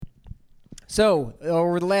So,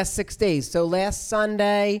 over the last 6 days. So, last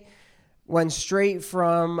Sunday, went straight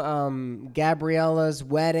from Gabriella's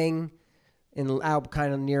wedding out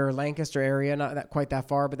kind of near Lancaster area, not that quite that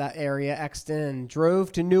far, but that area, Exton, and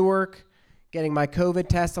drove to Newark, getting my COVID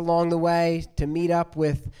test along the way to meet up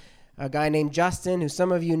with a guy named Justin, who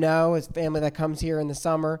some of you know, his family that comes here in the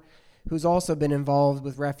summer, who's also been involved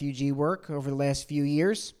with refugee work over the last few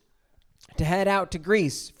years, to head out to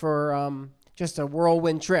Greece for just a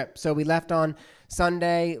whirlwind trip. So we left on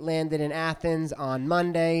Sunday, landed in Athens on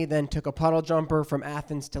Monday, then took a puddle jumper from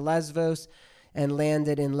Athens to Lesvos, and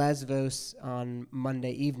landed in Lesvos on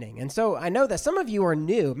Monday evening. And so I know that some of you are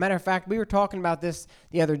new. Matter of fact, we were talking about this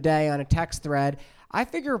the other day on a text thread. I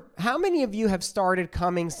figure, how many of you have started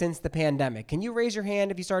coming since the pandemic? Can you raise your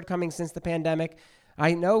hand if you started coming since the pandemic?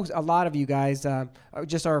 I know a lot of you guys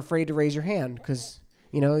just are afraid to raise your hand because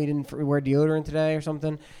you didn't wear deodorant today or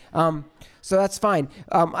something. So that's fine.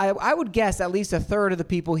 I would guess at least a third of the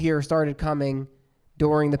people here started coming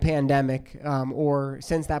during the pandemic or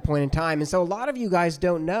since that point in time. And so a lot of you guys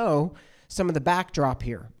don't know some of the backdrop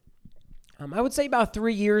here. I would say about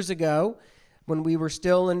 3 years ago, when we were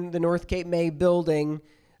still in the North Cape May building,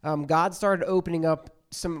 God started opening up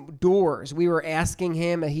some doors. We were asking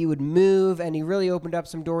him that he would move, and he really opened up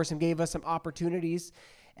some doors and gave us some opportunities.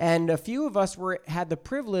 And a few of us had the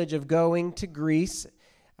privilege of going to Greece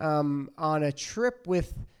on a trip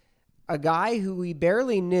with a guy who we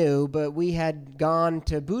barely knew, but we had gone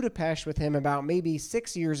to Budapest with him about maybe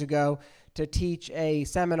 6 years ago to teach a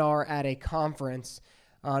seminar at a conference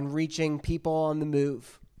on reaching people on the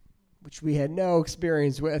move, which we had no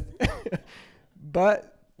experience with.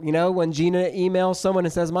 But, when Gina emails someone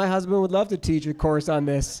and says, my husband would love to teach a course on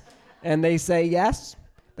this, and they say yes,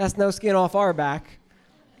 that's no skin off our back.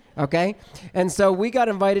 Okay? And so we got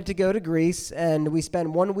invited to go to Greece, and we spent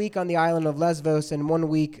 1 week on the island of Lesvos and 1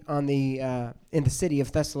 week on in the city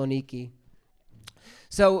of Thessaloniki.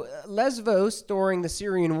 So Lesvos, during the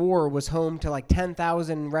Syrian war, was home to like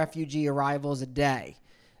 10,000 refugee arrivals a day.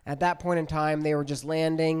 At that point in time, they were just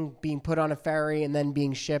landing, being put on a ferry, and then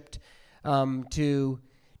being shipped to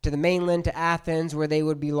the mainland, to Athens, where they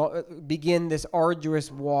would begin this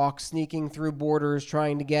arduous walk, sneaking through borders,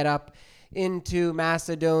 trying to get up into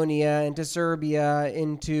Macedonia, into Serbia,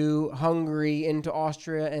 into Hungary, into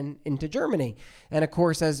Austria, and into Germany. And of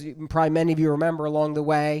course, as probably many of you remember, along the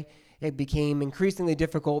way, it became increasingly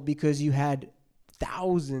difficult because you had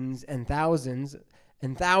thousands and thousands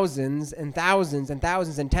and thousands and thousands and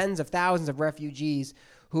thousands and tens of thousands of refugees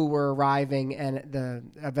who were arriving. And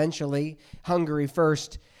eventually, Hungary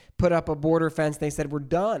first put up a border fence. They said, we're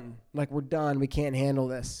done. We're done. We can't handle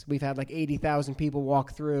this. We've had 80,000 people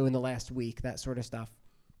walk through in the last week, that sort of stuff.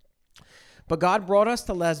 But God brought us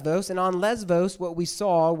to Lesvos, and on Lesvos, what we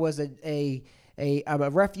saw was a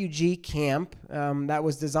refugee camp that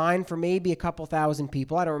was designed for maybe a couple thousand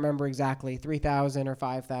people. I don't remember exactly, 3,000 or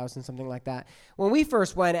 5,000, something like that. When we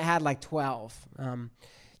first went, it had 12.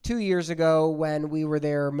 2 years ago, when we were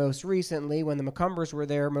there most recently, when the McCumbers were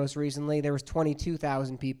there most recently, there was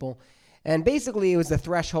 22,000 people. And basically, it was the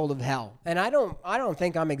threshold of hell. And I don't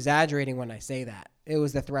think I'm exaggerating when I say that. It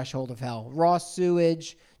was the threshold of hell. Raw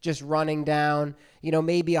sewage just running down,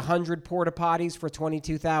 maybe 100 porta potties for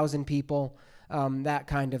 22,000 people, that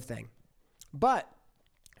kind of thing. But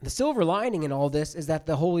the silver lining in all this is that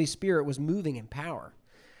the Holy Spirit was moving in power,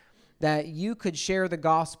 that you could share the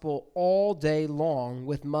gospel all day long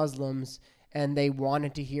with Muslims, and they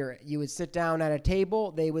wanted to hear it. You would sit down at a table,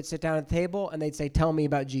 they would sit down at the table, and they'd say, tell me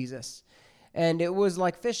about Jesus. And it was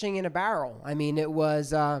like fishing in a barrel. I mean, it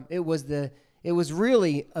was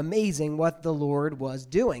really amazing what the Lord was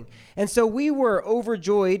doing. And so we were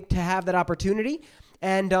overjoyed to have that opportunity.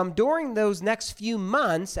 And during those next few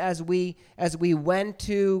months, as we went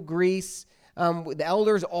to Greece, the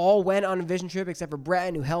elders all went on a vision trip except for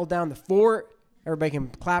Breton, who held down the fort. Everybody can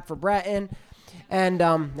clap for Breton. And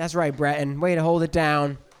that's right, Breton. Way to hold it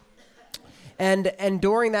down. And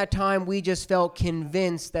during that time, we just felt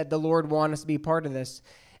convinced that the Lord wanted us to be part of this.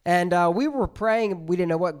 And we were praying. We didn't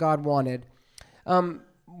know what God wanted.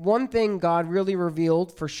 One thing God really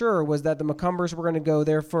revealed for sure was that the McCumbers were going to go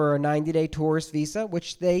there for a 90-day tourist visa,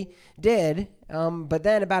 which they did. But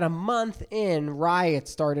then about a month in, riots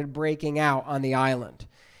started breaking out on the island.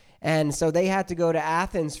 And so they had to go to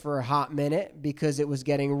Athens for a hot minute because it was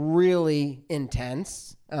getting really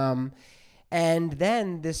intense. And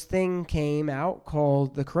then this thing came out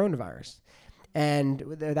called the coronavirus. And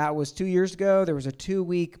that was 2 years ago. There was a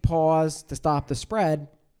 2-week pause to stop the spread.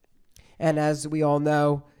 And as we all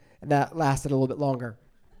know, that lasted a little bit longer.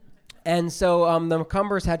 And so the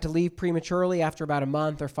McCumbers had to leave prematurely after about a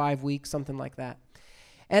month or 5 weeks, something like that.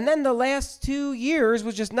 And then the last 2 years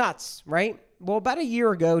was just nuts, right? Well, about a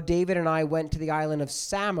year ago, David and I went to the island of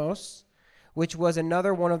Samos, which was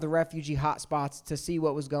another one of the refugee hotspots, to see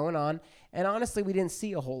what was going on. And honestly, we didn't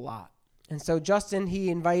see a whole lot. And so Justin, he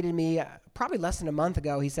invited me probably less than a month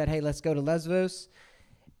ago. He said, hey, let's go to Lesbos.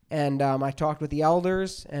 And I talked with the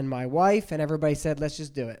elders and my wife, and everybody said, let's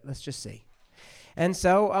just do it. Let's just see. And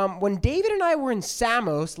so when David and I were in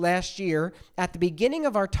Samos last year, at the beginning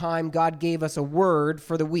of our time, God gave us a word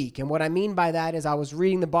for the week. And what I mean by that is I was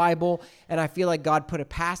reading the Bible, and I feel like God put a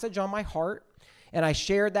passage on my heart, and I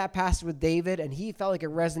shared that passage with David, and he felt like it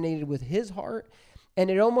resonated with his heart, and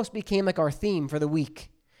it almost became like our theme for the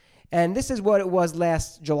week. And this is what it was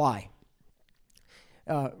last July.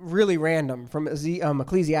 Really random, from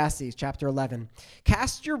Ecclesiastes chapter 11.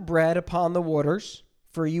 Cast your bread upon the waters,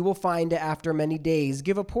 for you will find it after many days.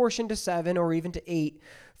 Give a portion to 7 or even to 8,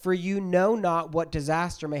 for you know not what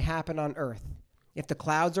disaster may happen on earth. If the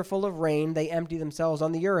clouds are full of rain, they empty themselves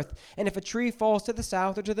on the earth. And if a tree falls to the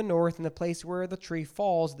south or to the north, in the place where the tree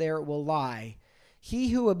falls, there it will lie. He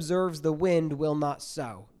who observes the wind will not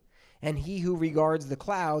sow, and he who regards the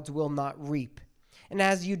clouds will not reap. And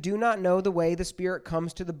as you do not know the way the Spirit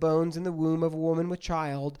comes to the bones in the womb of a woman with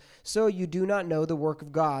child, so you do not know the work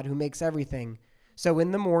of God who makes everything. So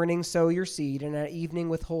in the morning sow your seed, and at evening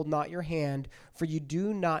withhold not your hand, for you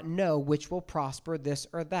do not know which will prosper, this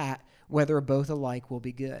or that, whether both alike will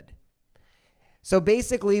be good. So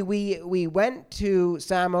basically, we went to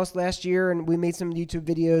Samos last year, and we made some YouTube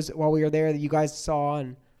videos while we were there that you guys saw,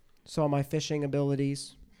 and saw my fishing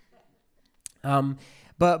abilities.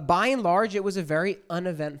 But by and large, it was a very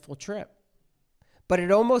uneventful trip. But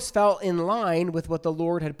it almost felt in line with what the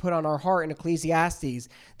Lord had put on our heart in Ecclesiastes.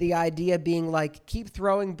 The idea being like, keep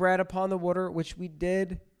throwing bread upon the water, which we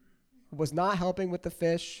did. It was not helping with the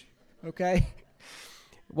fish, okay?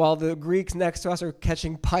 While the Greeks next to us are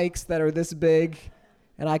catching pikes that are this big,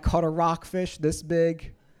 and I caught a rockfish this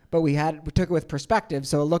big. But we took it with perspective,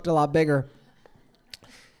 so it looked a lot bigger.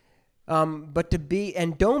 But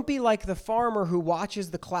don't be like the farmer who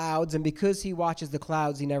watches the clouds, and because he watches the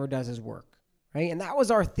clouds, he never does his work. Right? And that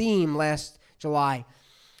was our theme last July.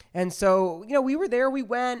 And so, we were there, we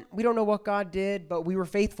went, we don't know what God did, but we were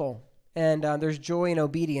faithful. And there's joy in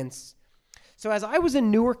obedience. So as I was in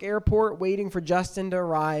Newark Airport waiting for Justin to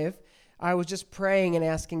arrive, I was just praying and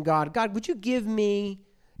asking God, would you give me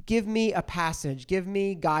a passage, give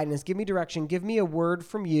me guidance, give me direction, give me a word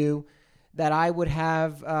from you that I would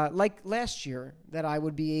have, like last year, that I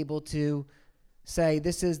would be able to say,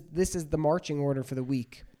 this is the marching order for the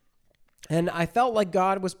week. And I felt like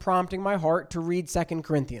God was prompting my heart to read 2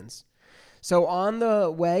 Corinthians. So on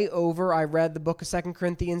the way over, I read the book of 2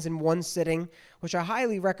 Corinthians in one sitting, which I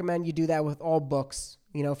highly recommend you do that with all books,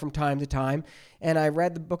 from time to time. And I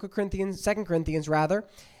read the book of 2 Corinthians,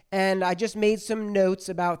 and I just made some notes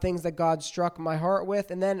about things that God struck my heart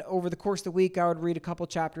with. And then over the course of the week, I would read a couple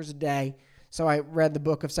chapters a day. So I read the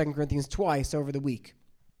book of 2 Corinthians twice over the week.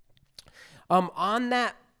 On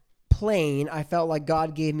that plane, I felt like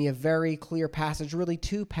God gave me a very clear passage, really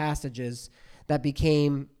two passages that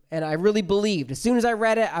became, and I really believed. As soon as I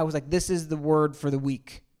read it, I was like, this is the word for the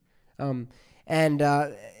week.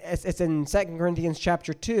 It's in 2 Corinthians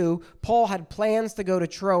chapter 2. Paul had plans to go to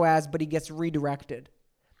Troas, but he gets redirected.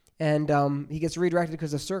 And he gets redirected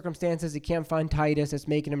because of circumstances. He can't find Titus. It's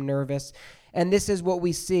making him nervous. And this is what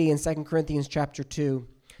we see in 2 Corinthians chapter 2,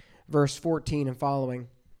 verse 14 and following.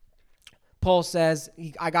 Paul says,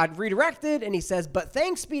 I got redirected, and he says, but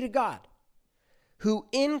thanks be to God, who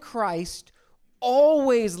in Christ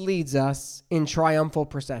always leads us in triumphal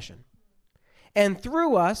procession, and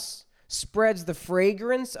through us spreads the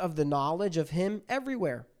fragrance of the knowledge of him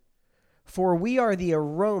everywhere. For we are the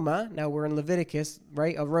aroma, now we're in Leviticus,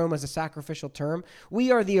 right? Aroma is a sacrificial term.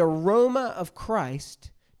 We are the aroma of Christ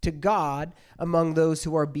to God among those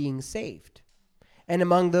who are being saved. And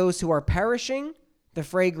among those who are perishing, the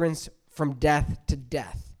fragrance from death to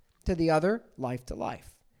death, to the other, life to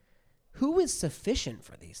life. Who is sufficient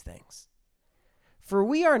for these things? For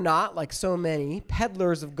we are not, like so many,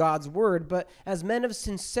 peddlers of God's word, but as men of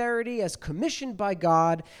sincerity, as commissioned by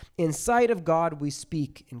God, in sight of God we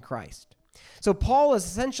speak in Christ. So Paul is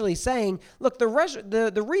essentially saying, look, the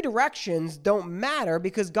redirections don't matter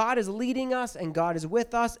because God is leading us and God is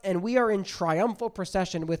with us, and we are in triumphal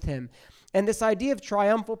procession with him. And this idea of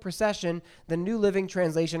triumphal procession, the New Living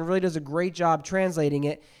Translation really does a great job translating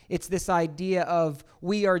it. It's this idea of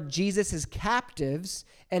we are Jesus' captives,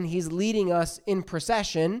 and he's leading us in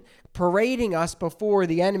procession, parading us before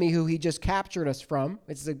the enemy who he just captured us from.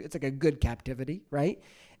 It's like a good captivity, right?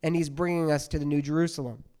 And he's bringing us to the New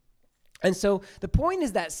Jerusalem. And so the point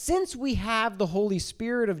is that since we have the Holy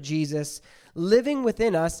Spirit of Jesus living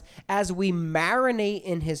within us, as we marinate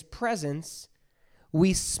in his presence,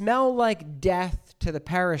 we smell like death to the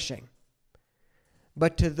perishing.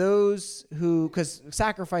 But to those who, because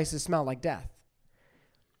sacrifices smell like death,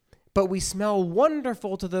 but we smell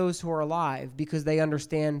wonderful to those who are alive because they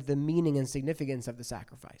understand the meaning and significance of the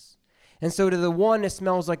sacrifice. And so to the one, it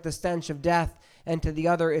smells like the stench of death, and to the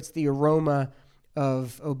other, it's the aroma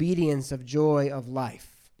of obedience, of joy, of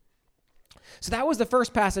life. So that was the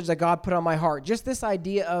first passage that God put on my heart. Just this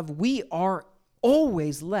idea of we are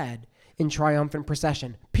always led in triumphant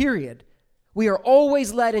procession, period. We are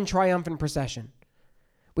always led in triumphant procession.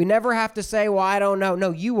 We never have to say, well, I don't know.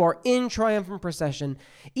 No, you are in triumphant procession.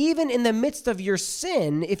 Even in the midst of your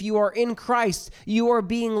sin, if you are in Christ, you are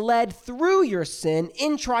being led through your sin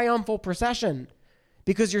in triumphal procession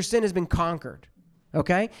because your sin has been conquered.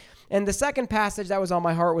 Okay? And the second passage that was on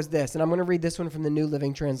my heart was this, and I'm going to read this one from the New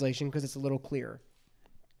Living Translation because it's a little clearer.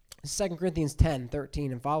 2 Corinthians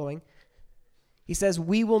 10:13 and following. He says,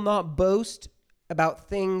 we will not boast about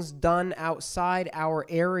things done outside our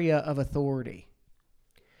area of authority.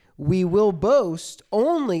 We will boast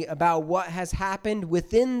only about what has happened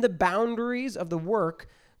within the boundaries of the work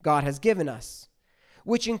God has given us,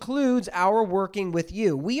 which includes our working with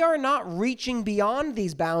you. We are not reaching beyond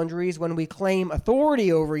these boundaries when we claim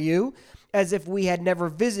authority over you, as if we had never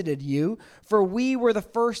visited you, for we were the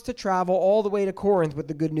first to travel all the way to Corinth with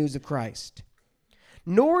the good news of Christ.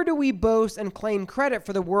 Nor do we boast and claim credit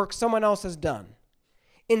for the work someone else has done.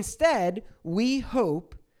 Instead, we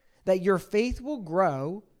hope that your faith will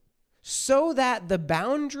grow so that the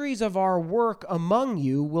boundaries of our work among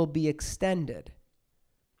you will be extended.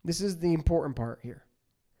 This is the important part here.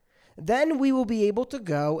 Then we will be able to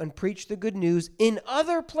go and preach the good news in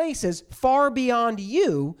other places far beyond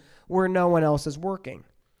you where no one else is working.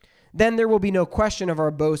 Then there will be no question of our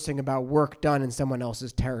boasting about work done in someone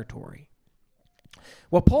else's territory.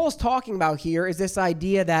 What Paul's talking about here is this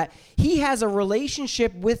idea that he has a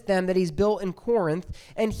relationship with them that he's built in Corinth,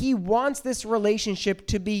 and he wants this relationship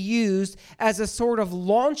to be used as a sort of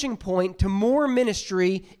launching point to more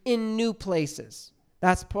ministry in new places.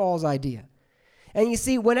 That's Paul's idea. And you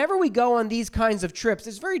see, whenever we go on these kinds of trips,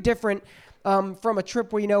 it's very different from a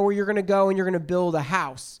trip where you're going to go and you're going to build a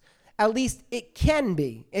house. At least it can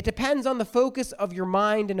be. It depends on the focus of your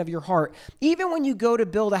mind and of your heart. Even when you go to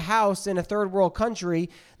build a house in a third world country,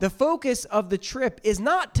 the focus of the trip is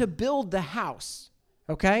not to build the house,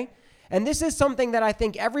 okay? And this is something that I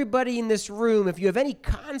think everybody in this room, if you have any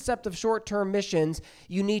concept of short-term missions,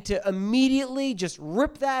 you need to immediately just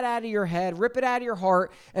rip that out of your head, rip it out of your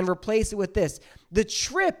heart, and replace it with this. The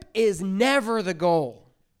trip is never the goal.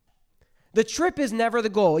 The trip is never the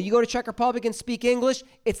goal. You go to Czech Republic and speak English,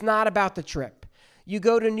 it's not about the trip. You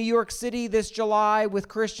go to New York City this July with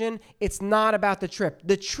Christian, it's not about the trip.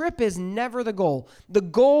 The trip is never the goal. The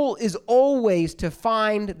goal is always to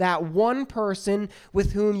find that one person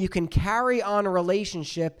with whom you can carry on a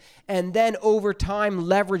relationship and then over time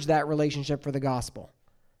leverage that relationship for the gospel.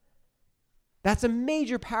 That's a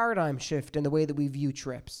major paradigm shift in the way that we view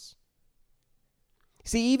trips.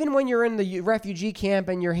 See, even when you're in the refugee camp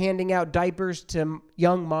and you're handing out diapers to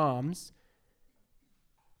young moms,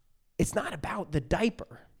 it's not about the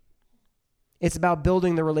diaper. It's about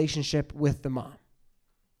building the relationship with the mom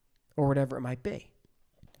or whatever it might be.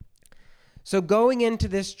 So going into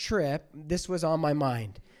this trip, this was on my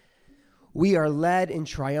mind. We are led in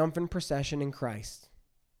triumphant procession in Christ.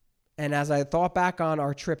 And as I thought back on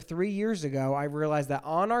our trip 3 years ago, I realized that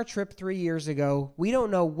on our trip 3 years ago, we don't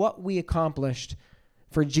know what we accomplished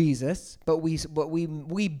for Jesus, but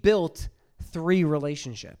we built 3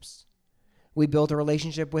 relationships. We built a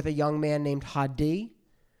relationship with a young man named Hadi,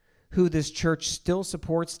 who this church still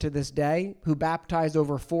supports to this day, who baptized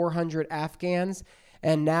over 400 Afghans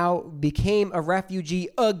and now became a refugee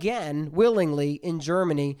again willingly in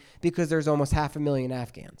Germany because there's almost 500,000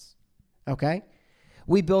 Afghans. Okay?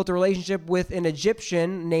 We built a relationship with an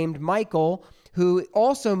Egyptian named Michael, who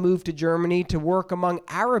also moved to Germany to work among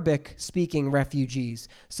Arabic-speaking refugees.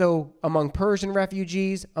 So among Persian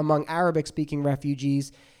refugees, among Arabic-speaking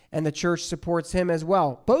refugees, and the church supports him as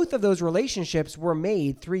well. Both of those relationships were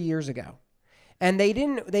made 3 years ago. And they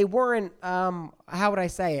weren't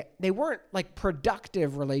they weren't like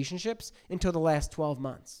productive relationships until the last 12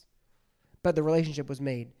 months. But the relationship was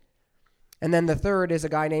made. And then the third is a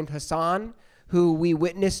guy named Hassan, who we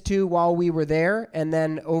witnessed to while we were there, and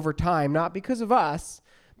then over time, not because of us,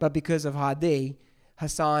 but because of Hadi,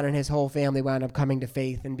 Hassan and his whole family wound up coming to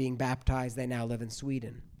faith and being baptized. They now live in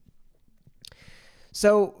Sweden.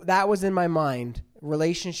 So that was in my mind.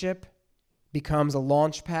 Relationship becomes a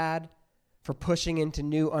launch pad for pushing into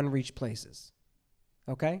new unreached places.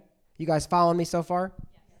 Okay? You guys following me so far?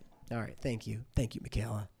 Yes. All right. Thank you. Thank you,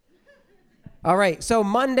 Michaela. All right. So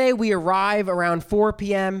Monday, we arrive around 4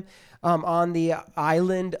 p.m. On the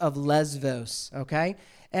island of Lesvos. Okay?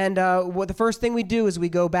 And what the first thing we do is we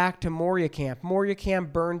go back to Moria Camp. Moria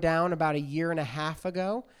Camp burned down about a year and a half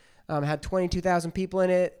ago. Had 22,000 people in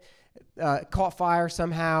it. Caught fire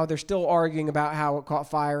somehow. They're still arguing about how it caught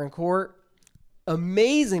fire in court.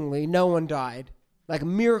 Amazingly, no one died. Like a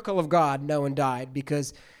miracle of God, no one died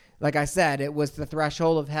because, like I said, it was the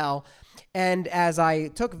threshold of hell. And as I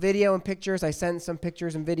took video and pictures, I sent some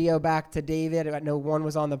pictures and video back to David. I know one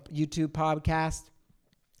was on the YouTube podcast.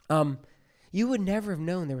 You would never have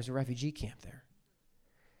known there was a refugee camp there.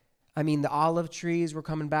 I mean, the olive trees were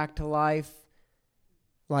coming back to life.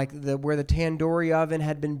 Like where the tandoori oven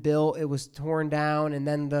had been built, it was torn down, and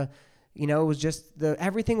then it was just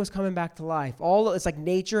everything was coming back to life. It's like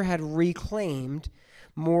nature had reclaimed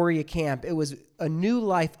Moria Camp. It was a new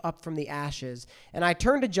life up from the ashes. And I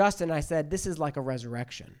turned to Justin and I said, "This is like a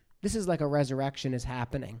resurrection. This is like a resurrection is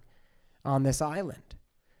happening on this island."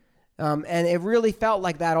 And it really felt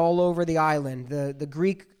like that all over the island. The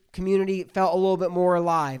Greek community felt a little bit more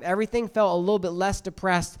alive. Everything felt a little bit less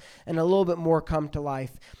depressed and a little bit more come to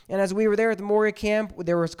life. And as we were there at the Moria camp,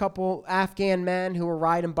 there was a couple Afghan men who were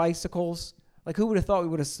riding bicycles. Like, who would have thought we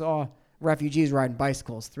would have saw refugees riding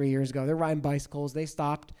bicycles 3 years ago? They're riding bicycles. They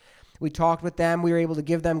stopped. We talked with them. We were able to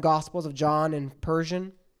give them Gospels of John in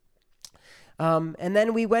Persian. And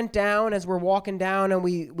then we went down as we're walking down, and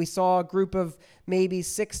we saw a group of maybe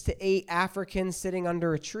 6 to 8 Africans sitting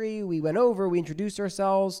under a tree. We went over, we introduced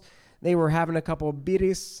ourselves. They were having a couple of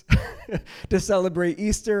biris to celebrate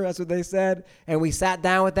Easter, that's what they said. And we sat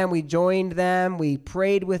down with them, we joined them, we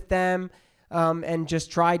prayed with them, and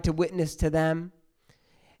just tried to witness to them.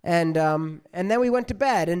 And then we went to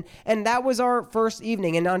bed, and that was our first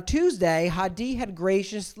evening. And on Tuesday, Hadi had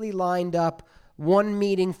graciously lined up one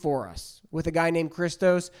meeting for us with a guy named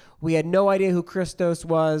Christos. We had no idea who Christos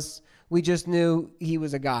was. We just knew he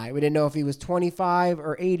was a guy. We didn't know if he was 25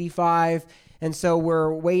 or 85. And so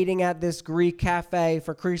we're waiting at this Greek cafe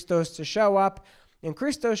for Christos to show up. And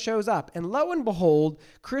Christos shows up. And lo and behold,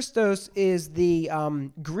 Christos is the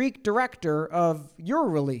Greek director of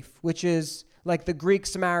Eurorelief, which is like the Greek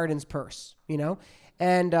Samaritan's Purse,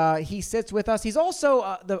 And he sits with us. He's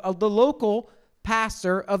also the local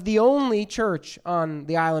pastor of the only church on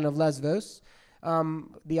the island of Lesvos,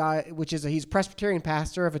 he's a Presbyterian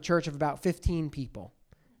pastor of a church of about 15 people,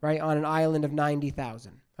 right, on an island of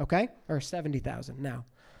 90,000, okay, or 70,000 now,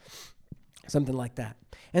 something like that.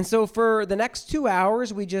 And so for the next 2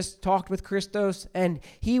 hours, we just talked with Christos, and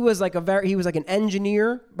he was like an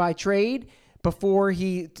engineer by trade before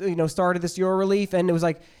he started this Eurorelief, and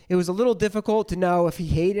it was a little difficult to know if he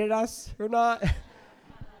hated us or not.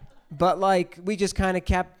 But we just kind of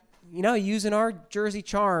kept, using our Jersey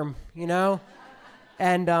charm,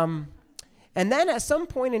 And then at some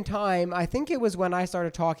point in time, I think it was when I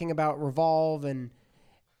started talking about Revolve and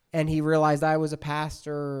he realized I was a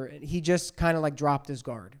pastor, he just kind of dropped his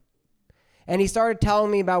guard. And he started telling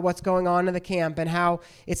me about what's going on in the camp and how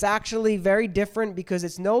it's actually very different because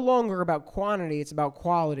it's no longer about quantity, it's about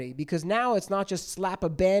quality. Because now it's not just slap a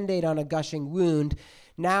Band-Aid on a gushing wound.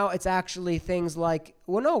 Now it's actually things like,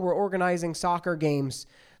 we're organizing soccer games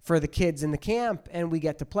for the kids in the camp, and we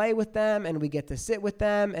get to play with them, and we get to sit with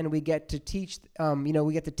them, and we get to teach,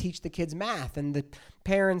 the kids math, and the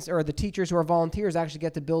parents or the teachers who are volunteers actually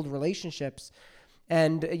get to build relationships.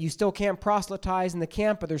 And you still can't proselytize in the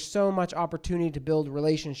camp, but there's so much opportunity to build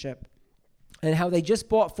relationship. And how they just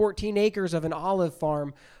bought 14 acres of an olive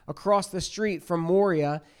farm across the street from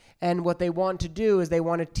Moria. And what they want to do is they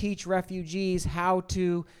want to teach refugees how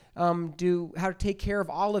to take care of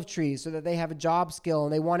olive trees so that they have a job skill.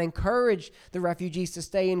 And they want to encourage the refugees to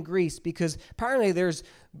stay in Greece because apparently there's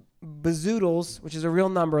bazoodles, which is a real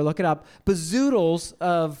number, look it up, bazoodles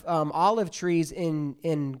of olive trees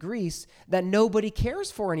in Greece that nobody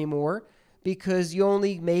cares for anymore because you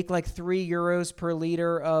only make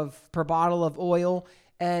 €3 per bottle of oil.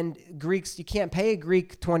 And Greeks, you can't pay a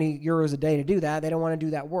Greek €20 a day to do that. They don't want to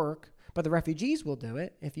do that work. But the refugees will do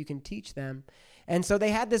it if you can teach them. And so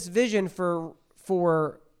they had this vision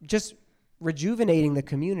for just rejuvenating the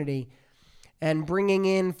community and bringing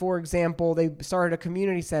in, for example, they started a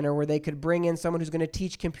community center where they could bring in someone who's going to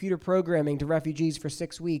teach computer programming to refugees for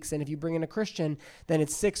 6 weeks. And if you bring in a Christian, then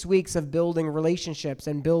it's 6 weeks of building relationships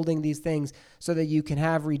and building these things so that you can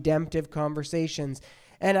have redemptive conversations.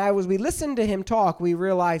 And we listened to him talk, we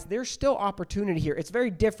realized there's still opportunity here. It's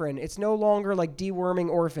very different. It's no longer like deworming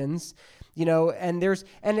orphans, and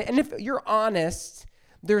if you're honest,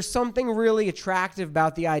 there's something really attractive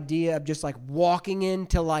about the idea of just like walking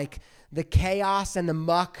into like the chaos and the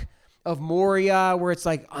muck of Moria, where it's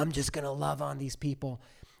like, I'm just going to love on these people.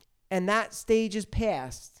 And that stage is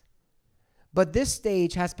past. But this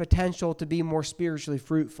stage has potential to be more spiritually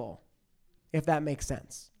fruitful, if that makes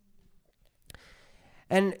sense.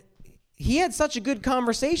 And he had such a good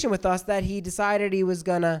conversation with us that he decided he was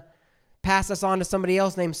going to pass us on to somebody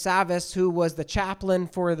else named Savis, who was the chaplain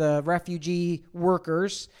for the refugee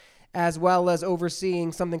workers, as well as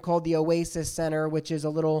overseeing something called the Oasis Center, which is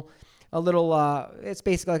it's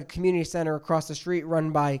basically like a community center across the street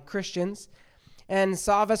run by Christians. And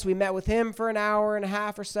Savis, we met with him for an hour and a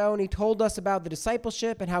half or so, and he told us about the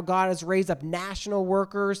discipleship and how God has raised up national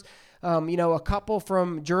workers. A couple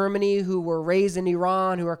from Germany who were raised in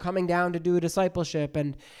Iran who are coming down to do a discipleship,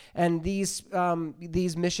 and these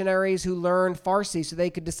missionaries who learned Farsi so they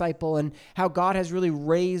could disciple, and how God has really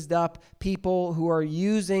raised up people who are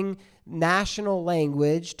using national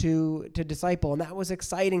language to disciple. And that was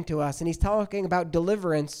exciting to us. And he's talking about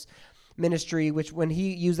deliverance ministry, which when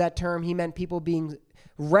he used that term, he meant people being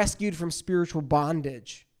rescued from spiritual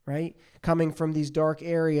bondage, right? Coming from these dark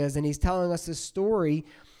areas. And he's telling us this story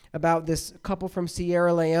about this couple from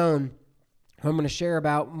Sierra Leone, who I'm going to share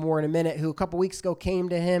about more in a minute, who a couple weeks ago came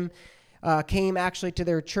to him, came actually to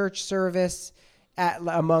their church service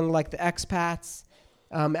among like the expats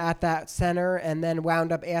at that center, and then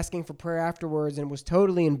wound up asking for prayer afterwards and was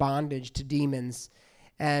totally in bondage to demons,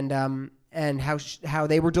 and how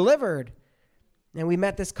they were delivered. And we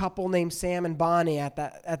met this couple named Sam and Bonnie and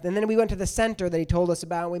then we went to the center that he told us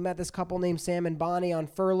about, and we met this couple named Sam and Bonnie on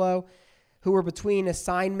furlough, who were between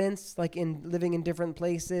assignments, like living in different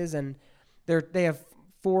places, and they have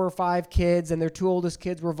 4 or 5 kids, and their 2 oldest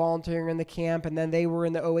kids were volunteering in the camp, and then they were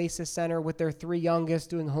in the Oasis Center with their 3 youngest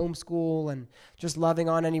doing homeschool and just loving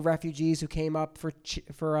on any refugees who came up for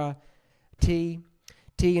tea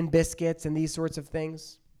and biscuits and these sorts of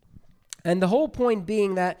things. And the whole point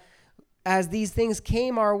being that as these things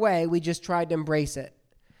came our way, we just tried to embrace it.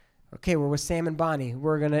 Okay, we're with Sam and Bonnie.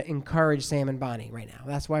 We're going to encourage Sam and Bonnie right now.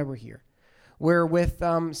 That's why we're here. We're with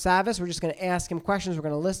Savis. We're just going to ask him questions. We're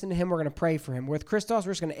going to listen to him. We're going to pray for him. We're with Christos.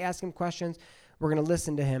 We're just going to ask him questions. We're going to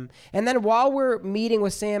listen to him. And then while we're meeting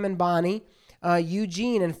with Sam and Bonnie,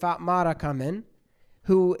 Eugene and Fatmata come in,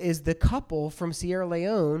 who is the couple from Sierra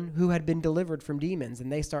Leone who had been delivered from demons.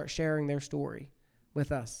 And they start sharing their story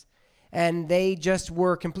with us. And they just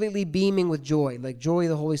were completely beaming with joy. Like joy of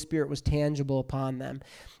the Holy Spirit was tangible upon them.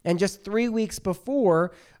 And just 3 weeks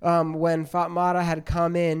before, when Fatmata had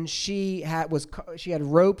come in, she had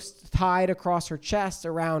ropes tied across her chest,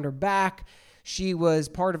 around her back. She was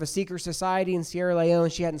part of a secret society in Sierra Leone.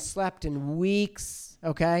 She hadn't slept in weeks,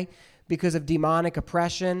 okay, because of demonic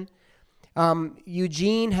oppression.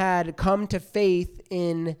 Eugene had come to faith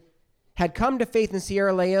in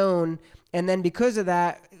Sierra Leone, and then because of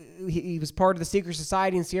that, he was part of the secret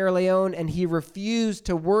society in Sierra Leone, and he refused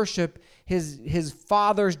to worship his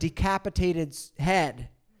father's decapitated head.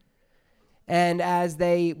 And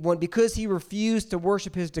because he refused to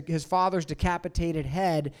worship his father's decapitated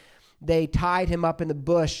head, they tied him up in the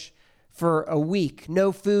bush for a week.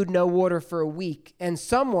 No food, no water for a week. And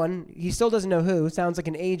someone, he still doesn't know who, sounds like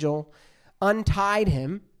an angel, untied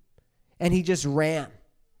him, and he just ran.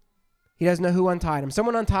 He doesn't know who untied him.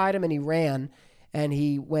 Someone untied him, and he ran. And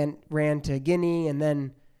he ran to Guinea, and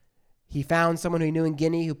then he found someone who he knew in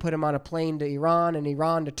Guinea who put him on a plane to Iran, and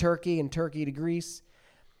Iran to Turkey, and Turkey to Greece.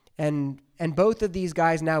 And both of these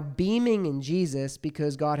guys now beaming in Jesus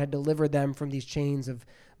because God had delivered them from these chains of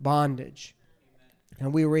bondage.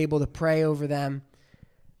 And we were able to pray over them.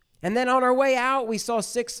 And then on our way out, we saw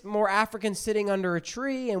 6 more Africans sitting under a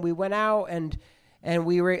tree, and we went out, and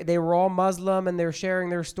they were all Muslim, and they were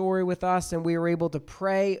sharing their story with us, and we were able to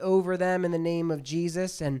pray over them in the name of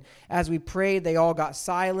Jesus. And as we prayed, they all got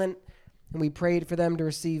silent, and we prayed for them to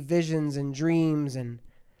receive visions and dreams. And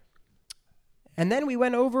then we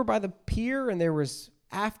went over by the pier, and there was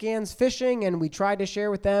Afghans fishing, and we tried to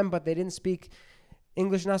share with them, but they didn't speak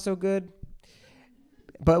English not so good.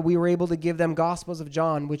 But we were able to give them Gospels of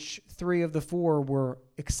John, which 3 of the 4 were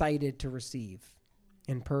excited to receive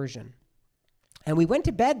in Persian. And we went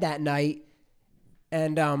to bed that night,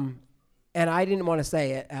 and I didn't want to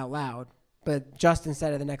say it out loud, but Justin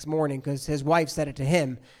said it the next morning because his wife said it to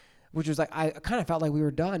him, which was like, I kind of felt like we were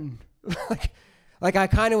done. like I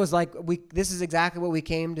kind of was like, this is exactly what we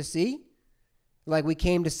came to see. Like we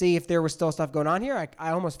came to see if there was still stuff going on here.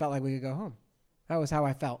 I almost felt like we could go home. That was how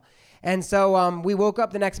I felt. And so we woke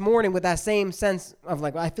up the next morning with that same sense of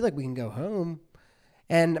like, I feel like we can go home.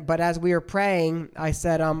 But as we were praying, I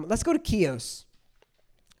said, let's go to Chios.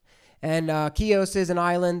 And Chios is an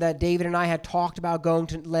island that David and I had talked about going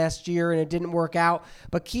to last year, and it didn't work out.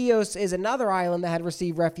 But Chios is another island that had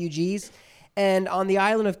received refugees. And on the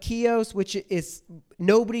island of Chios, which is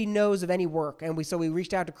nobody knows of any work, and we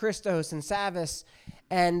reached out to Christos and Savas,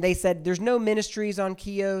 and they said there's no ministries on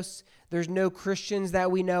Chios, there's no Christians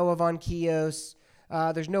that we know of on Chios,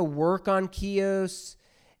 there's no work on Chios,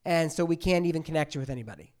 and so we can't even connect you with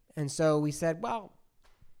anybody. And so we said, well,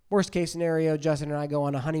 worst case scenario, Justin and I go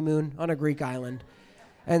on a honeymoon on a Greek island,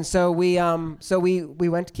 and so we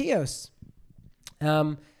went to Chios.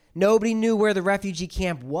 Nobody knew where the refugee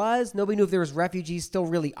camp was. Nobody knew if there was refugees still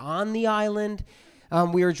really on the island.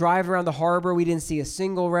 We were driving around the harbor. We didn't see a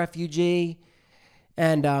single refugee.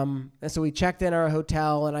 And so we checked in our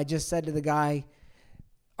hotel, and I just said to the guy,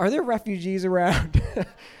 are there refugees around?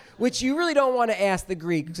 Which you really don't want to ask the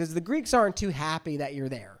Greeks, because the Greeks aren't too happy that you're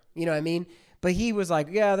there. You know what I mean? But he was like,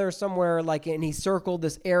 yeah, there's somewhere, and he circled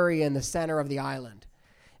this area in the center of the island.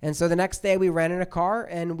 And so the next day we rented a car,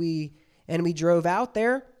 and we drove out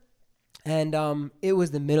there. And it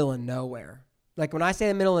was the middle of nowhere. Like when I say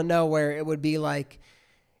the middle of nowhere, it would be like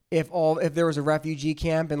if there was a refugee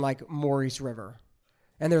camp in like Maurice River,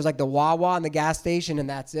 and there's like the Wawa and the gas station, and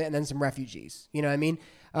that's it, and then some refugees. You know what I mean?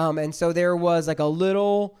 And so there was like a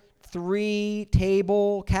little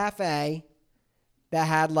 3-table cafe that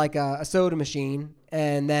had like a soda machine,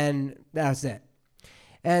 and then that was it.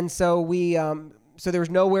 And so so there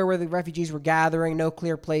was nowhere where the refugees were gathering, no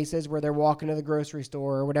clear places where they're walking to the grocery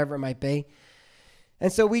store or whatever it might be.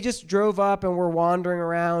 And so we just drove up and we're wandering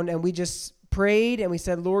around, and we just prayed and we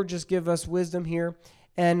said, Lord, just give us wisdom here.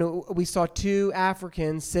 And we saw 2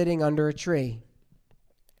 Africans sitting under a tree.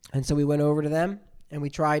 And so we went over to them and we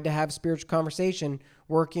tried to have spiritual conversation,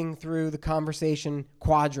 working through the conversation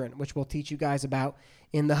quadrant, which we'll teach you guys about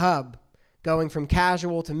in the hub, going from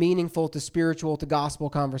casual to meaningful to spiritual to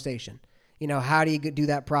gospel conversation. You know, how do you do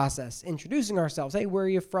that process? Introducing ourselves. Hey, where are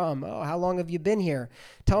you from? Oh, how long have you been here?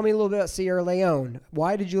 Tell me a little bit about Sierra Leone.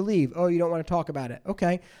 Why did you leave? Oh, you don't want to talk about it.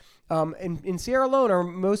 Okay. In Sierra Leone, are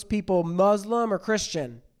most people Muslim or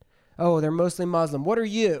Christian? Oh, they're mostly Muslim. What are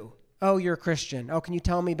you? Oh, you're a Christian. Oh, can you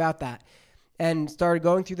tell me about that? And started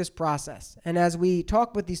going through this process. And as we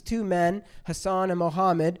talked with these 2 men, Hassan and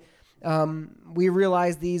Mohammed, we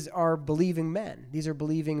realized these are believing men. These are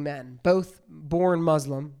believing men, both born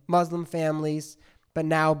Muslim families, but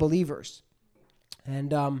now believers.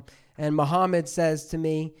 And Muhammad says to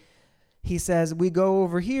me, he says, we go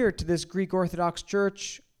over here to this Greek Orthodox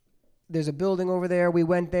church. There's a building over there. We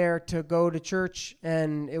went there to go to church,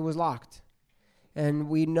 and it was locked. And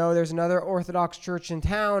we know there's another Orthodox church in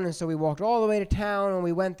town, and so we walked all the way to town, and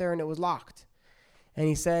we went there, and it was locked. And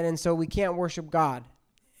he said, and so we can't worship God.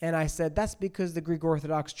 And I said, that's because the Greek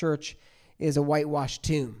Orthodox Church is a whitewashed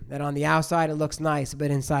tomb, that on the outside it looks nice,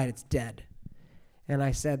 but inside it's dead. And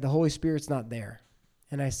I said, the Holy Spirit's not there.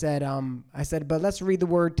 And I said, but let's read the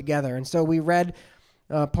word together. And so we read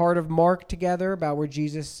part of Mark together about where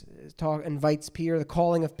Jesus invites Peter, the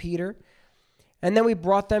calling of Peter. And then we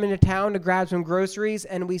brought them into town to grab some groceries.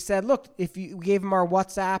 And we said, look, we gave them our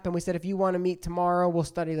WhatsApp, and we said, if you want to meet tomorrow, we'll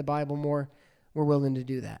study the Bible more. We're willing to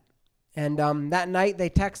do that. And that night they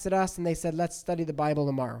texted us and they said, let's study the Bible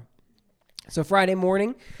tomorrow. So Friday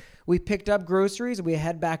morning, we picked up groceries. We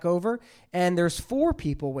head back over, and there's 4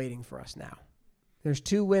 people waiting for us now. There's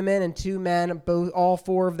 2 women and 2 men, all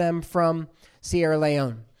 4 of them from Sierra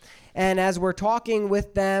Leone. And as we're talking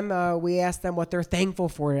with them, we asked them what they're thankful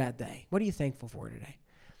for that day. What are you thankful for today?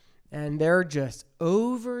 And they're just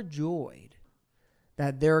overjoyed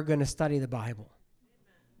that they're going to study the Bible.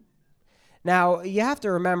 Now, you have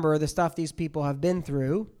to remember the stuff these people have been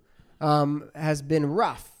through has been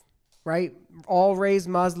rough, right? All raised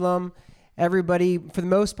Muslim. Everybody, for the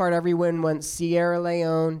most part, everyone went Sierra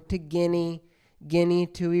Leone to Guinea, Guinea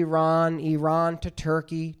to Iran, Iran to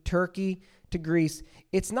Turkey, Turkey to Greece.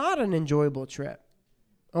 It's not an enjoyable trip.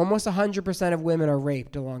 Almost 100% of women are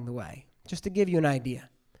raped along the way, just to give you an idea.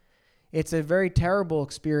 It's a very terrible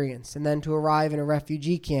experience. And then to arrive in a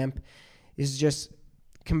refugee camp is just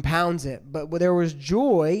compounds it. But there was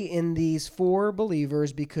joy in these 4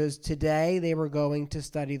 believers because today they were going to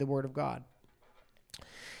study the Word of God.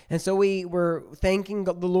 And so we were thanking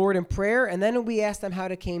the Lord in prayer, and then we asked them how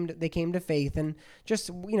they came to faith, and just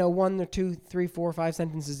 1 or 2, 3, 4, 5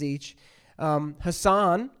 sentences each.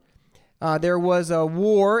 Hassan, there was a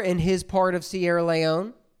war in his part of Sierra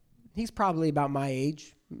Leone. He's probably about my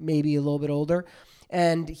age, maybe a little bit older,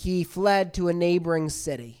 and he fled to a neighboring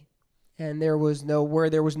city. And there was no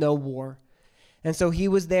war. And so he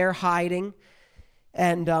was there hiding.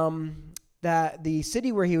 And the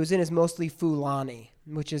city where he was in is mostly Fulani,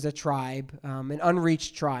 which is a tribe, an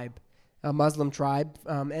unreached tribe. a Muslim tribe.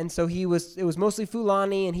 And so it was mostly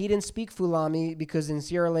Fulani, and he didn't speak Fulani because in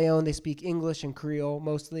Sierra Leone they speak English and Creole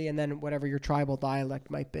mostly, and then whatever your tribal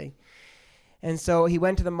dialect might be. And so he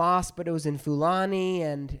went to the mosque, but it was in Fulani,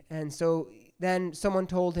 and so then someone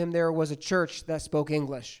told him there was a church that spoke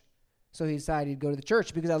English. So he decided he'd go to the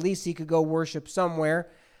church because at least he could go worship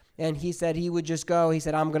somewhere. And he said he would just go. He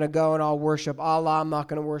said, I'm going to go and I'll worship Allah. I'm not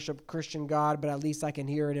going to worship Christian God, but at least I can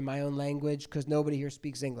hear it in my own language because nobody here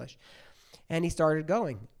speaks English. And he started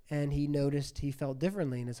going, and he noticed he felt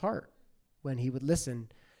differently in his heart when he would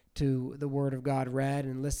listen to the Word of God read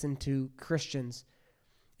and listen to Christians.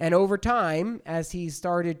 And over time, as he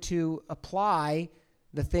started to apply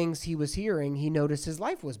the things he was hearing, he noticed his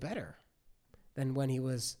life was better than when he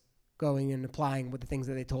was going and applying with the things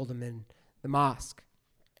that they told him in the mosque.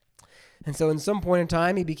 And so in some point in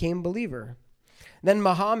time, he became a believer. Then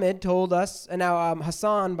Muhammad told us, and now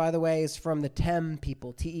Hassan, by the way, is from the Tem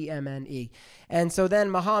people, Temne. And so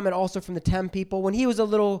then Muhammad, also from the Tem people, when he was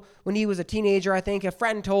a teenager, I think, a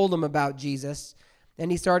friend told him about Jesus.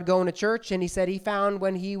 And he started going to church, and he said he found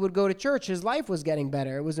when he would go to church, his life was getting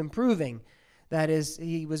better. It was improving. That is,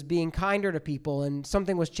 he was being kinder to people, and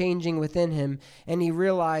something was changing within him, and he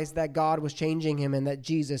realized that God was changing him and that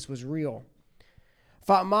Jesus was real.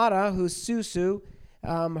 Fatmata, who's Susu,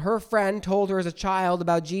 her friend told her as a child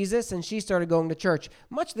about Jesus, and she started going to church.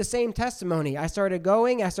 Much the same testimony. I started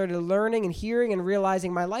going, I started learning and hearing and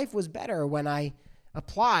realizing my life was better when I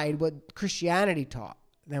applied what Christianity taught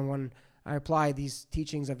than when I applied these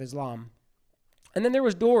teachings of Islam. And then there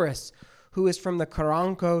was Doris, who is from the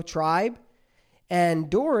Karanko tribe. And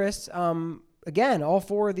Doris, again, all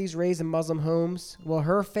four of these raised in Muslim homes. Well,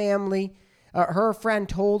 her family, her friend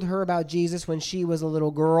told her about Jesus when she was a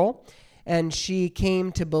little girl. And she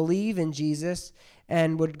came to believe in Jesus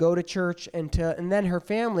and would go to church. And then her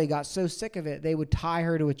family got so sick of it, they would tie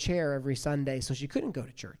her to a chair every Sunday so she couldn't go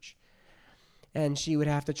to church. And she would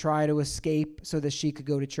have to try to escape so that she could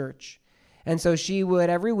go to church. And so she would,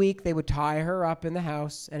 every week, they would tie her up in the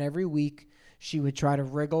house, and every week she would try to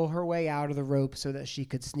wriggle her way out of the rope so that she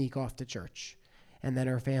could sneak off to church. And then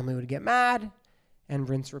her family would get mad and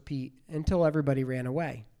rinse, repeat until everybody ran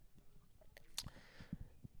away.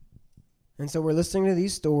 And so we're listening to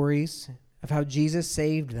these stories of how Jesus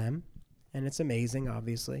saved them, and it's amazing,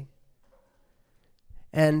 obviously.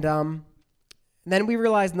 And then we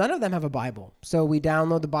realized none of them have a Bible. So we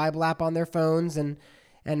download the Bible app on their phones, and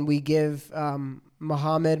we give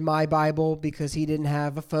Muhammad my Bible because he didn't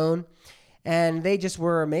have a phone. And they just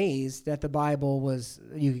were amazed that the Bible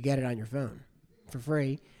you could get it on your phone for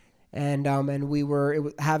free. And we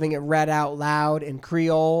were having it read out loud in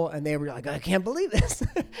Creole, and they were like, I can't believe this.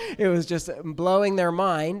 It was just blowing their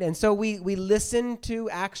mind. And so we listened to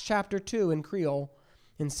Acts chapter 2 in Creole,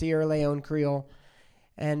 in Sierra Leone Creole,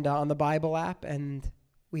 and on the Bible app, and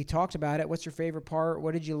we talked about it. What's your favorite part?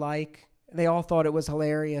 What did you like? They all thought it was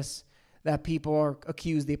hilarious that people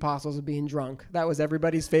accused the apostles of being drunk. That was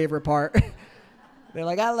everybody's favorite part. They're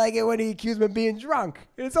like, I like it when he accused me of being drunk.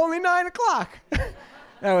 It's only 9:00.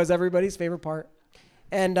 That was everybody's favorite part.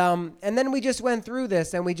 And then we just went through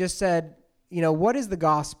this, and we just said, what is the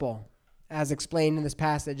gospel as explained in this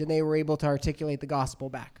passage? And they were able to articulate the gospel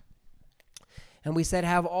back. And we said,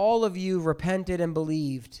 have all of you repented and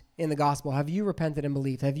believed in the gospel? Have you repented and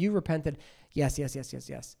believed? Have you repented? Yes.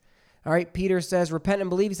 All right, Peter says, repent and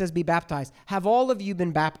believe. He says, be baptized. Have all of you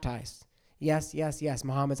been baptized? Yes.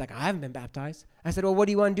 Muhammad's like, I haven't been baptized. I said, well, what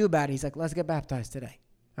do you want to do about it? He's like, let's get baptized today.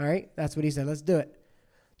 All right, that's what he said. Let's do it.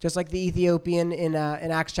 Just like the Ethiopian in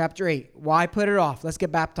Acts chapter 8. Why put it off? Let's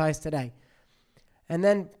get baptized today. And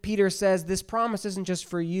then Peter says, this promise isn't just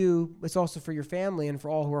for you, it's also for your family and for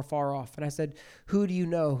all who are far off. And I said, who do you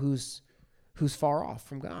know who's far off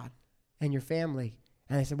from God and your family?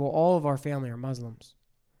 And I said, well, all of our family are Muslims.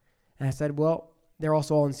 And I said, well, they're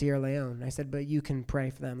also all in Sierra Leone. And I said, but you can pray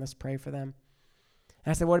for them. Let's pray for them.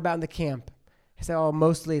 And I said, what about in the camp? I said, oh,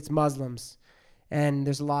 mostly it's Muslims. And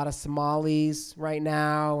there's a lot of Somalis right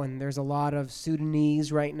now, and there's a lot of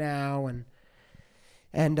Sudanese right now,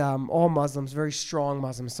 and all Muslims, very strong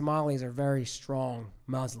Muslims. Somalis are very strong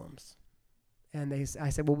Muslims. And I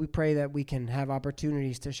said, well, we pray that we can have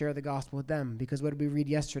opportunities to share the gospel with them, because what did we read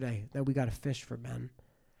yesterday? That we got to fish for men.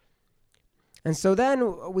 And so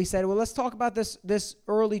then we said, well, let's talk about this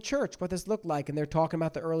early church, what this looked like. And they're talking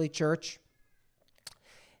about the early church.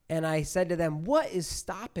 And I said to them, what is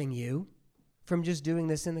stopping you from just doing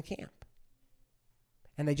this in the camp?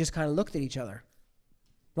 And they just kind of looked at each other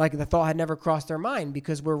like the thought had never crossed their mind,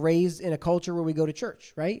 because we're raised in a culture where we go to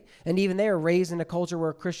church, right? And even they are raised in a culture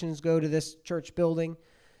where Christians go to this church building,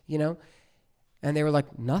 and they were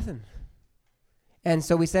like, nothing. And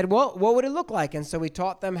so we said, well, what would it look like? And so we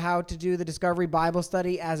taught them how to do the Discovery Bible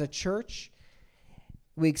Study as a church.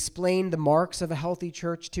 We explained the marks of a healthy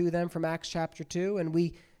church to them from Acts chapter 2. And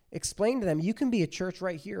we explained to them, you can be a church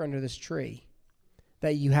right here under this tree.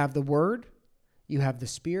 That you have the Word, you have the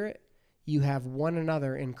Spirit, you have one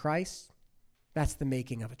another in Christ. That's the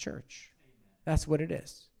making of a church. That's what it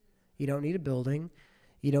is. You don't need a building.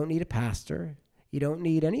 You don't need a pastor. You don't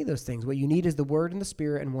need any of those things. What you need is the Word and the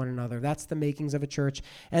Spirit and one another. That's the makings of a church.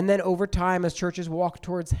 And then over time, as churches walk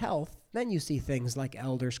towards health, then you see things like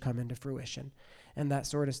elders come into fruition and that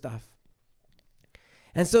sort of stuff.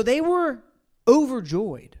 And so they were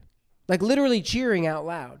overjoyed, like literally cheering out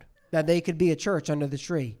loud that they could be a church under the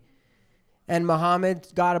tree. And Muhammad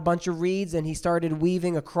got a bunch of reeds and he started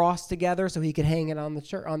weaving a cross together so he could hang it on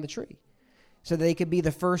the tree, so they could be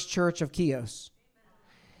the first church of Chios.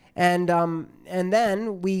 And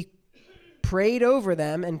then we prayed over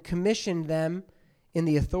them and commissioned them in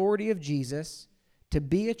the authority of Jesus to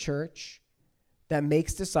be a church that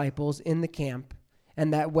makes disciples in the camp,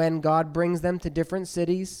 and that when God brings them to different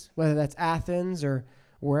cities, whether that's Athens or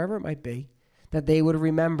wherever it might be, that they would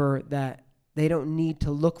remember that they don't need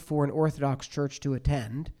to look for an Orthodox church to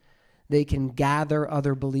attend. They can gather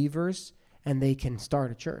other believers and they can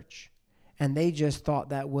start a church. And they just thought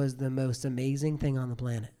that was the most amazing thing on the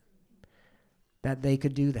planet, that they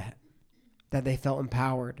could do that they felt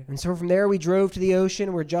empowered. And so from there we drove to the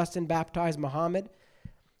ocean where Justin baptized Muhammad,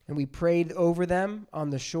 and we prayed over them on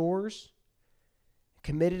the shores,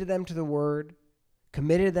 committed them to the Word,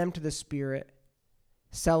 committed them to the Spirit,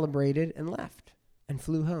 celebrated, and left, and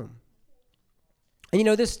flew home. And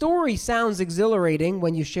this story sounds exhilarating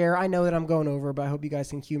when you share. I know that I'm going over, but I hope you guys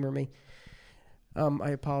can humor me.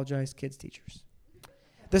 I apologize, kids, teachers.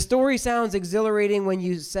 The story sounds exhilarating when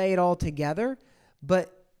you say it all together,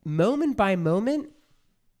 but moment by moment,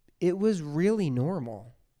 it was really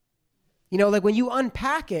normal. Like when you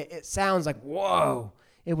unpack it, it sounds like, whoa.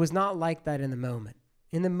 It was not like that in the moment.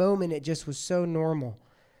 In the moment, it just was so normal.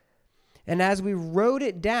 And as we wrote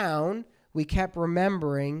it down, we kept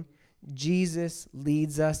remembering Jesus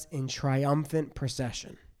leads us in triumphant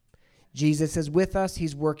procession. Jesus is with us.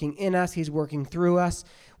 He's working in us. He's working through us.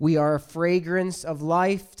 We are a fragrance of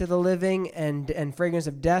life to the living and fragrance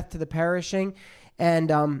of death to the perishing.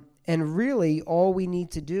 And really, all we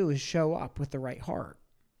need to do is show up with the right heart.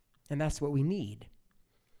 And that's what we need.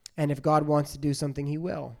 And if God wants to do something, he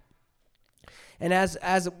will. And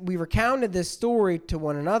as we recounted this story to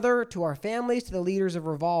one another, to our families, to the leaders of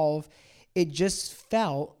Revolve, it just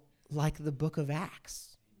felt like the book of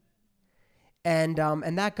Acts. And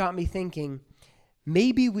that got me thinking,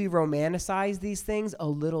 maybe we romanticize these things a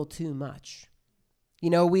little too much.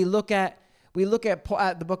 We look at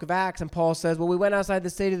the book of Acts, and Paul says, well, we went outside the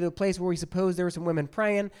city to a place where we supposed there were some women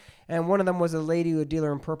praying, and one of them was a lady who would deal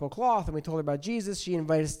her in purple cloth, and we told her about Jesus. She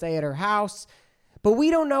invited us to stay at her house. But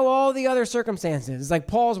we don't know all the other circumstances. It's like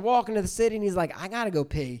Paul's walking to the city, and he's like, I got to go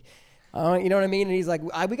pee. You know what I mean? And he's like,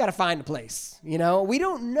 we got to find a place. We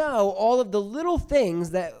don't know all of the little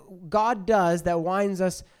things that God does that winds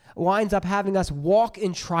up having us walk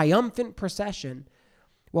in triumphant procession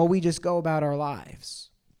while we just go about our lives.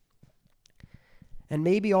 And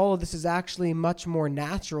maybe all of this is actually much more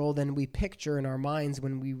natural than we picture in our minds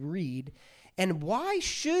when we read. And why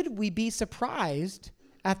should we be surprised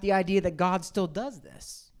at the idea that God still does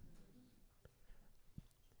this?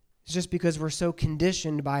 It's just because we're so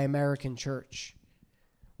conditioned by American church.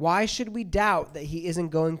 Why should we doubt that he isn't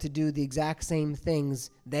going to do the exact same things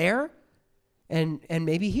there and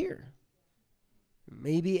maybe here?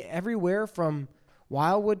 Maybe everywhere from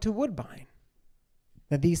Wildwood to Woodbine,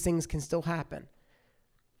 that these things can still happen.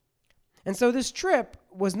 And so this trip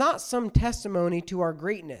was not some testimony to our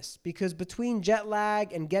greatness, because between jet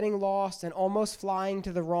lag and getting lost and almost flying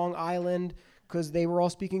to the wrong island because they were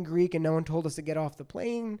all speaking Greek and no one told us to get off the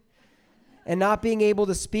plane, and not being able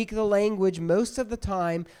to speak the language most of the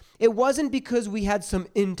time, it wasn't because we had some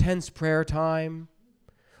intense prayer time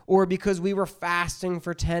or because we were fasting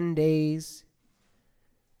for 10 days.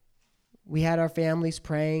 We had our families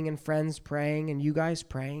praying and friends praying and you guys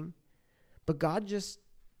praying, but God just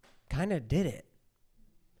kind of did it.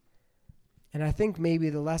 And I think maybe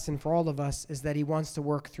the lesson for all of us is that he wants to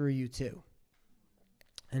work through you too.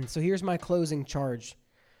 And so here's my closing charge.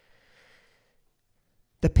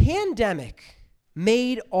 The pandemic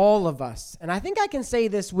made all of us, and I think I can say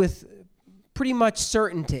this with pretty much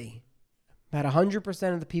certainty, about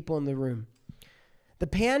 100% of the people in the room. The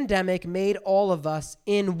pandemic made all of us,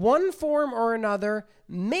 in one form or another,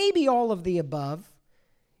 maybe all of the above,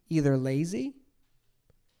 either lazy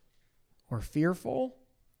or fearful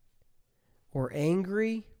or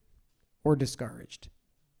angry or discouraged.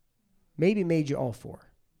 Maybe made you all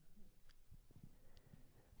four.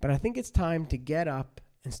 But I think it's time to get up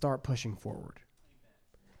and start pushing forward.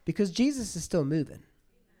 Because Jesus is still moving.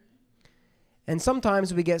 And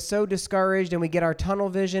sometimes we get so discouraged and we get our tunnel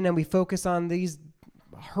vision and we focus on these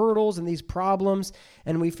hurdles and these problems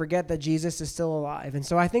and we forget that Jesus is still alive. And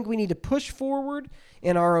so I think we need to push forward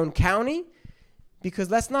in our own county,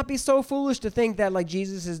 because let's not be so foolish to think that like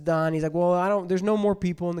Jesus is done. He's like, well, there's no more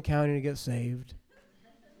people in the county to get saved.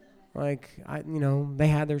 They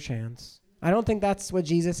had their chance. I don't think that's what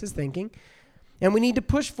Jesus is thinking. And we need to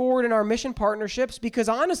push forward in our mission partnerships, because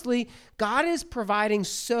honestly, God is providing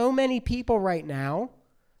so many people right now.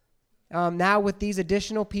 Now with these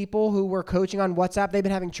additional people who we're coaching on WhatsApp, they've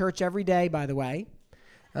been having church every day, by the way.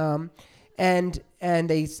 And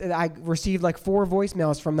I received like 4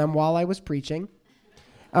 voicemails from them while I was preaching.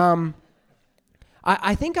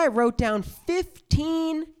 I think I wrote down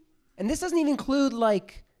 15, and this doesn't even include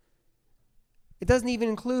it doesn't even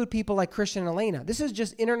include people like Christian and Elena. This is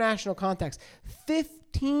just international contacts.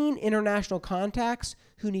 15 international contacts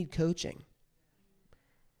who need coaching.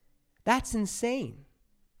 That's insane.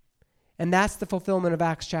 And that's the fulfillment of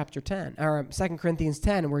Acts chapter 10, or 2 Corinthians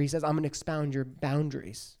 10, where he says, I'm going to expound your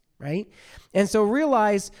boundaries, right? And so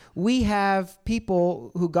realize we have people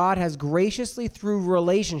who God has graciously, through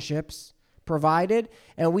relationships, provided,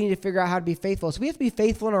 and we need to figure out how to be faithful. So we have to be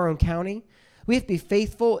faithful in our own county. We have to be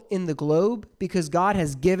faithful in the globe, because God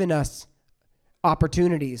has given us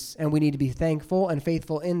opportunities, and we need to be thankful and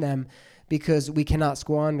faithful in them, because we cannot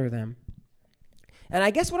squander them. And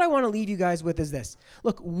I guess what I want to leave you guys with is this.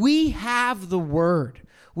 Look, we have the Word.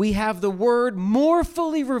 We have the Word more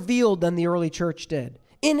fully revealed than the early church did,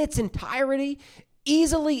 in its entirety,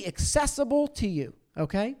 easily accessible to you,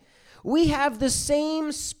 okay? We have the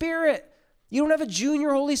same Spirit. You don't have a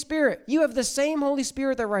junior Holy Spirit. You have the same Holy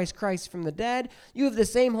Spirit that raised Christ from the dead. You have the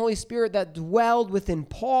same Holy Spirit that dwelled within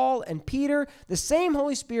Paul and Peter. The same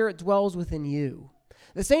Holy Spirit dwells within you.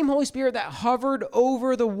 The same Holy Spirit that hovered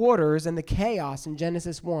over the waters and the chaos in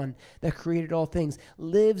Genesis 1 that created all things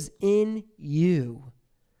lives in you.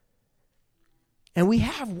 And we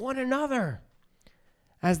have one another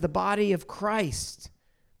as the body of Christ,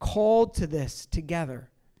 called to this together.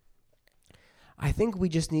 I think we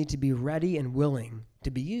just need to be ready and willing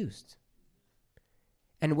to be used.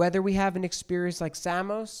 And whether we have an experience like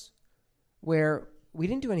Samos, where we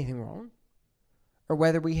didn't do anything wrong, or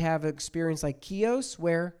whether we have an experience like Chios,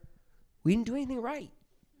 where we didn't do anything right,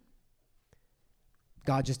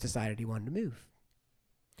 God just decided he wanted to move.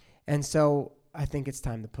 And so I think it's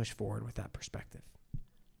time to push forward with that perspective.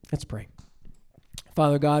 Let's pray.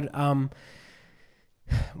 Father God,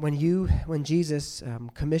 when Jesus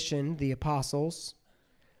commissioned the apostles,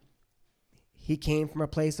 he came from a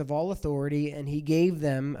place of all authority, and he gave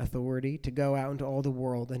them authority to go out into all the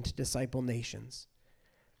world and to disciple nations.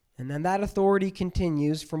 And then that authority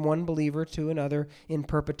continues from one believer to another in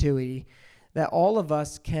perpetuity, that all of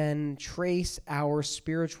us can trace our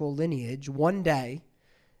spiritual lineage. One day,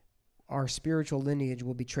 our spiritual lineage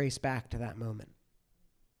will be traced back to that moment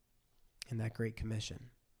in that Great Commission,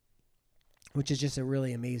 which is just a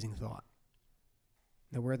really amazing thought,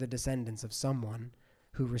 that we're the descendants of someone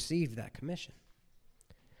who received that commission.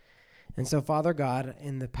 And so, Father God,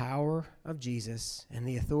 in the power of Jesus and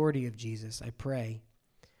the authority of Jesus, I pray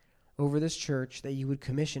over this church that you would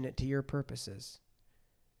commission it to your purposes,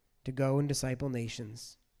 to go and disciple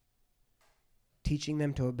nations, teaching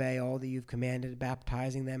them to obey all that you've commanded,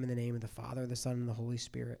 baptizing them in the name of the Father, the Son, and the Holy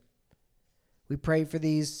Spirit. We pray for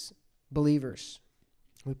these believers.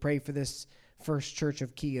 We pray for this first church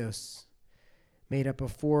of Chios, made up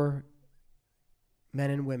of 4 men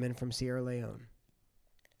and women from Sierra Leone.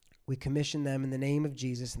 We commission them in the name of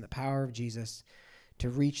Jesus and the power of Jesus to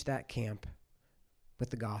reach that camp with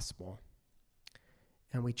the gospel.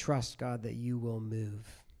 And we trust, God, that you will move.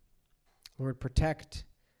 Lord, protect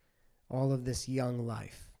all of this young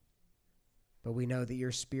life. But we know that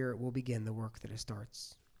your Spirit will begin the work that it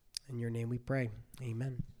starts. In your name we pray.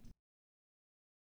 Amen.